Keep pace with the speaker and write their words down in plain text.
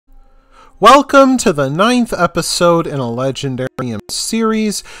Welcome to the 9th episode in a Legendarium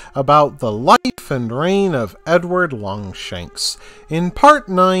series about the life and reign of Edward Longshanks. In Part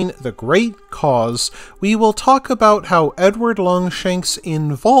 9, The Great Cause, we will talk about how Edward Longshanks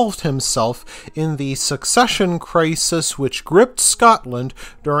involved himself in the succession crisis which gripped Scotland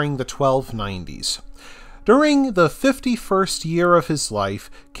during the 1290s. During the 51st year of his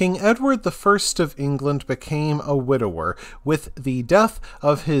life, King Edward I of England became a widower with the death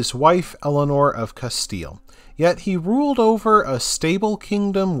of his wife Eleanor of Castile. Yet he ruled over a stable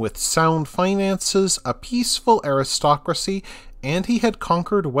kingdom with sound finances, a peaceful aristocracy, and he had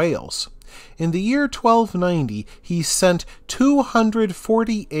conquered Wales. In the year 1290, he sent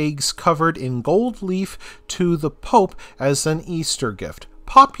 240 eggs covered in gold leaf to the Pope as an Easter gift,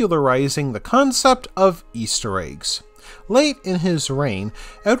 popularizing the concept of Easter eggs. Late in his reign,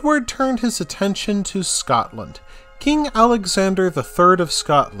 Edward turned his attention to Scotland. King Alexander III of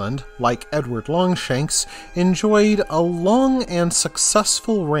Scotland, like Edward Longshanks, enjoyed a long and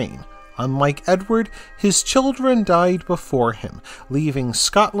successful reign. Unlike Edward, his children died before him, leaving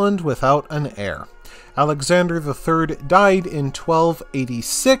Scotland without an heir. Alexander III died in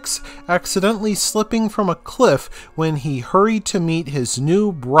 1286, accidentally slipping from a cliff when he hurried to meet his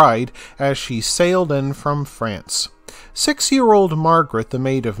new bride as she sailed in from France. 6-year-old Margaret, the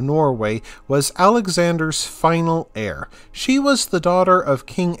Maid of Norway, was Alexander's final heir. She was the daughter of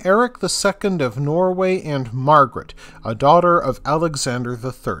King Eric II of Norway and Margaret, a daughter of Alexander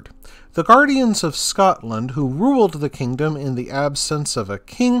III. The guardians of Scotland, who ruled the kingdom in the absence of a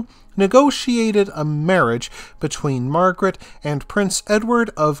king, negotiated a marriage between Margaret and Prince Edward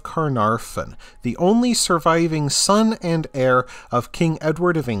of Carnarvon, the only surviving son and heir of King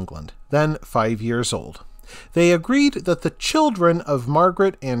Edward of England, then 5 years old. They agreed that the children of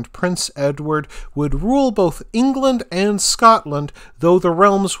Margaret and Prince Edward would rule both England and Scotland, though the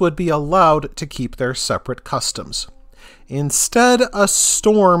realms would be allowed to keep their separate customs. Instead, a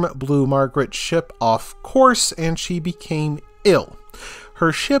storm blew Margaret's ship off course and she became ill.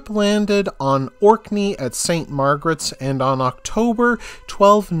 Her ship landed on Orkney at St. Margaret's, and on October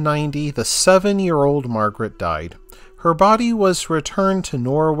 1290, the 7-year-old Margaret died. Her body was returned to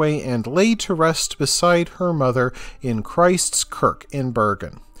Norway and laid to rest beside her mother in Christ's Kirk in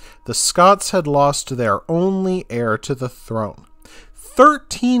Bergen. The Scots had lost their only heir to the throne.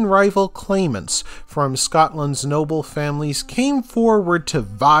 13 rival claimants from Scotland's noble families came forward to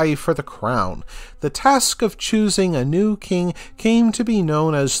vie for the crown. The task of choosing a new king came to be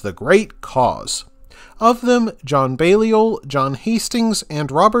known as the Great Cause. Of them, John Balliol, John Hastings, and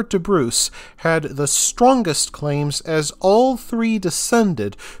Robert de Bruce had the strongest claims, as all three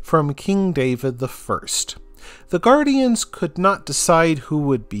descended from King David I. The Guardians could not decide who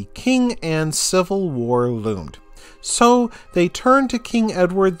would be king, and civil war loomed. So they turned to King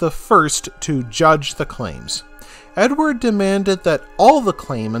Edward I to judge the claims. Edward demanded that all the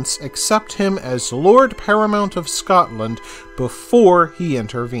claimants accept him as Lord Paramount of Scotland before he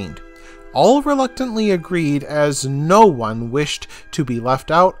intervened. All reluctantly agreed, as no one wished to be left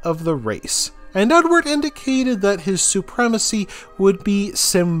out of the race, and Edward indicated that his supremacy would be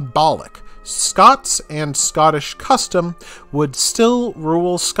symbolic. Scots and Scottish custom would still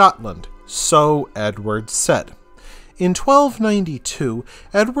rule Scotland, so Edward said. In 1292,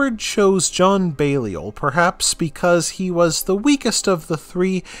 Edward chose John Balliol, perhaps because he was the weakest of the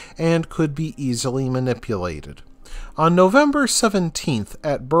three and could be easily manipulated. On November 17th,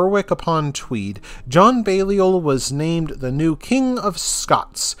 at Berwick-upon-Tweed, John Balliol was named the new King of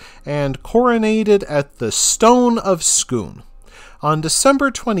Scots and coronated at the Stone of Scone. On December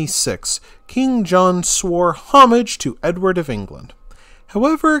 26, King John swore homage to Edward of England.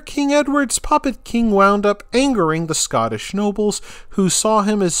 However, King Edward's puppet king wound up angering the Scottish nobles, who saw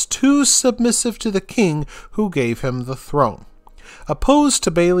him as too submissive to the king who gave him the throne. Opposed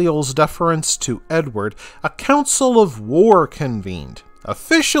to Balliol's deference to Edward, a council of war convened,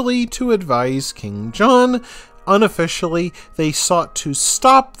 officially to advise King John. Unofficially, they sought to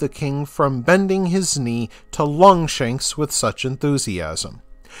stop the king from bending his knee to Longshanks with such enthusiasm.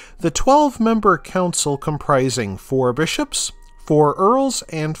 The 12-member council, comprising 4 bishops, 4 earls,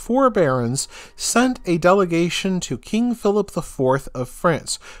 and 4 barons, sent a delegation to King Philip IV of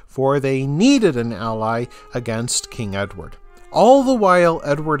France, for they needed an ally against King Edward. All the while,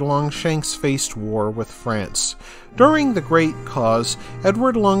 Edward Longshanks faced war with France. During the Great Cause,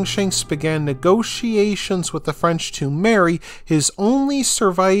 Edward Longshanks began negotiations with the French to marry his only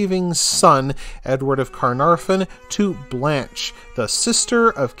surviving son, Edward of Carnarvon, to Blanche, the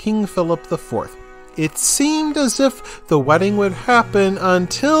sister of King Philip IV. It seemed as if the wedding would happen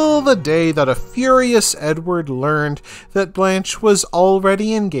until the day that a furious Edward learned that Blanche was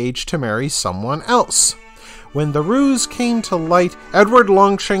already engaged to marry someone else. When the ruse came to light, Edward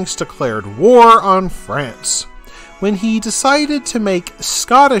Longshanks declared war on France. When he decided to make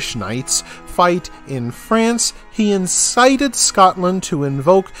Scottish knights fight in France, he incited Scotland to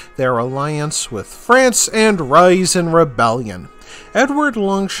invoke their alliance with France and rise in rebellion. Edward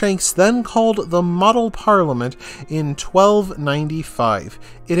Longshanks then called the Model Parliament in 1295.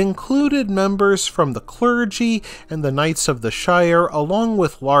 It included members from the clergy and the Knights of the Shire, along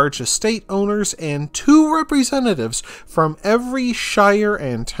with large estate owners and 2 representatives from every shire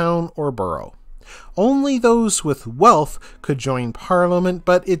and town or borough. Only those with wealth could join Parliament,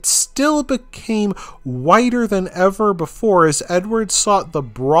 but it still became wider than ever before as Edward sought the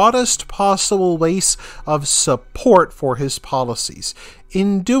broadest possible base of support for his policies.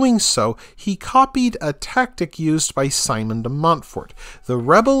 In doing so, he copied a tactic used by Simon de Montfort, the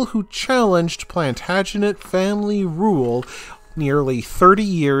rebel who challenged Plantagenet family rule nearly 30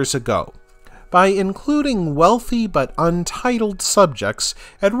 years ago. By including wealthy but untitled subjects,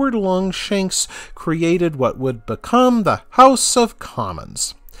 Edward Longshanks created what would become the House of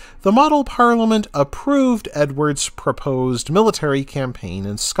Commons. The Model Parliament approved Edward's proposed military campaign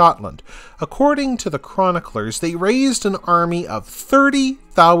in Scotland. According to the chroniclers, they raised an army of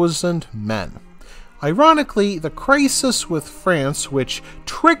 30,000 men. Ironically, the crisis with France, which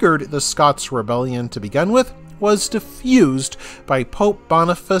triggered the Scots rebellion to begin with, was diffused by Pope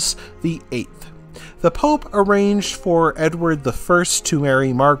Boniface VIII. The Pope arranged for Edward I to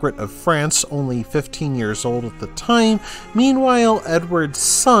marry Margaret of France, only 15 years old at the time. Meanwhile, Edward's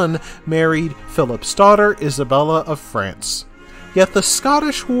son married Philip's daughter, Isabella of France. Yet the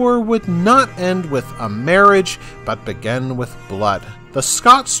Scottish War would not end with a marriage, but began with blood. The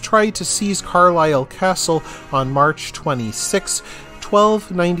Scots tried to seize Carlisle Castle on March 26,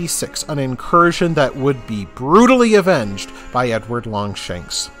 1296, an incursion that would be brutally avenged by Edward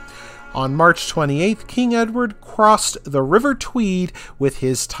Longshanks. On March 28th, King Edward crossed the River Tweed with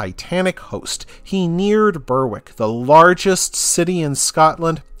his titanic host. He neared Berwick, the largest city in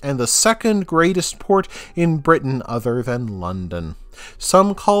Scotland and the second greatest port in Britain other than London.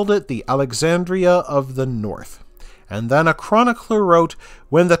 Some called it the Alexandria of the North. And then a chronicler wrote,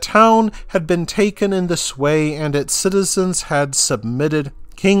 "When the town had been taken in this way and its citizens had submitted,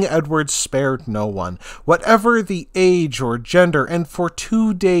 King Edward spared no one, whatever the age or gender, and for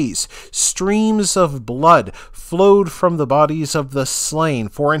 2 days streams of blood flowed from the bodies of the slain,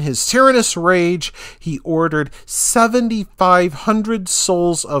 for in his tyrannous rage he ordered 7,500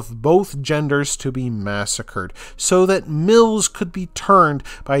 souls of both genders to be massacred, so that mills could be turned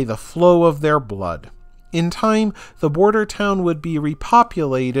by the flow of their blood." In time, the border town would be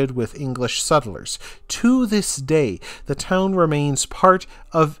repopulated with English settlers. To this day, the town remains part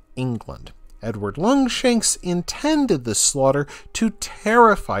of England. Edward Longshanks intended this slaughter to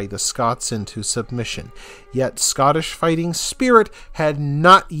terrify the Scots into submission, yet Scottish fighting spirit had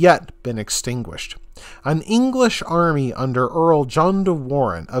not yet been extinguished. An English army under Earl John de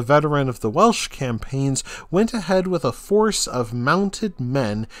Warenne, a veteran of the Welsh campaigns, went ahead with a force of mounted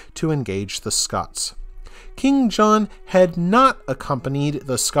men to engage the Scots. King John had not accompanied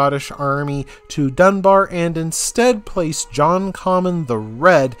the Scottish army to Dunbar and instead placed John Comyn the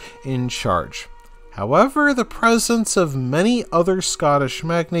Red in charge. However, the presence of many other Scottish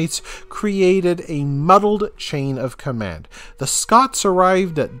magnates created a muddled chain of command. The Scots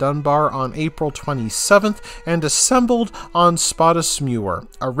arrived at Dunbar on April 27th and assembled on Spottismuir,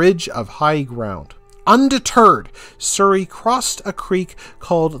 a ridge of high ground. Undeterred, Surrey crossed a creek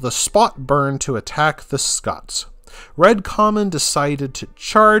called the Spot Burn to attack the Scots. Red Comyn decided to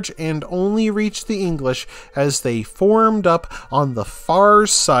charge and only reached the English as they formed up on the far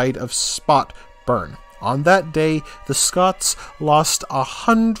side of Spot Burn. On that day, the Scots lost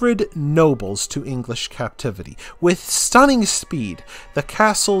 100 nobles to English captivity. With stunning speed, the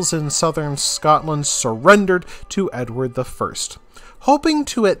castles in southern Scotland surrendered to Edward I. Hoping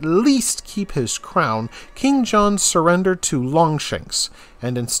to at least keep his crown, King John surrendered to Longshanks,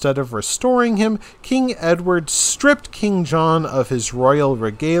 and instead of restoring him, King Edward stripped King John of his royal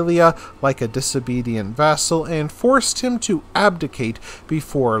regalia like a disobedient vassal and forced him to abdicate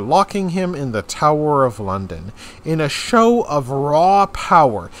before locking him in the Tower of London. In a show of raw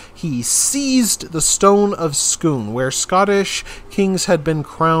power, he seized the Stone of Scone, where Scottish kings had been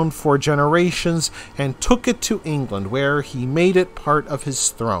crowned for generations, and took it to England, where he made it part of his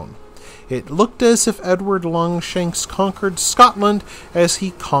throne. It looked as if Edward Longshanks conquered Scotland as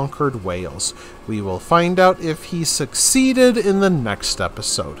he conquered Wales. We will find out if he succeeded in the next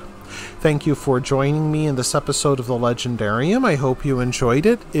episode. Thank you for joining me in this episode of the Legendarium. I hope you enjoyed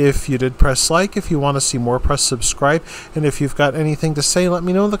it. If you did, press like. If you want to see more, press subscribe. And if you've got anything to say, let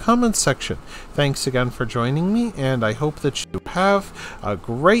me know in the comments section. Thanks again for joining me, and I hope that you have a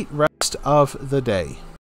great rest of the day.